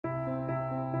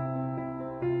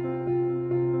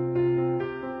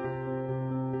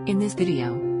In this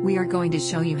video, we are going to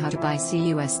show you how to buy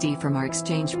cUSD from our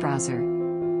exchange browser.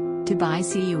 To buy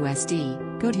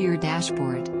cUSD, go to your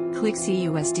dashboard, click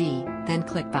cUSD, then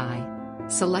click Buy.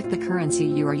 Select the currency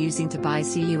you are using to buy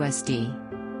cUSD.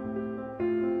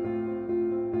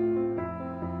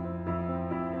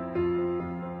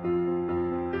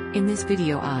 In this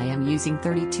video I am using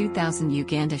 32,000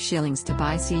 Uganda shillings to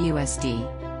buy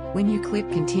cUSD. When you click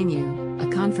Continue, a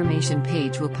confirmation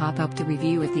page will pop up to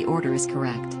review if the order is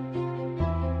correct.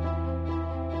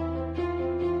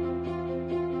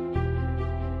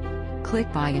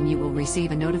 Click Buy and you will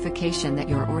receive a notification that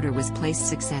your order was placed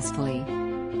successfully.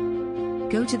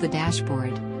 Go to the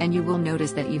dashboard, and you will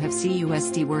notice that you have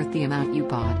cUSD worth the amount you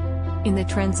bought. In the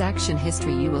transaction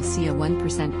history you will see a 1%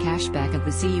 cashback of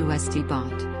the cUSD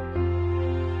bought.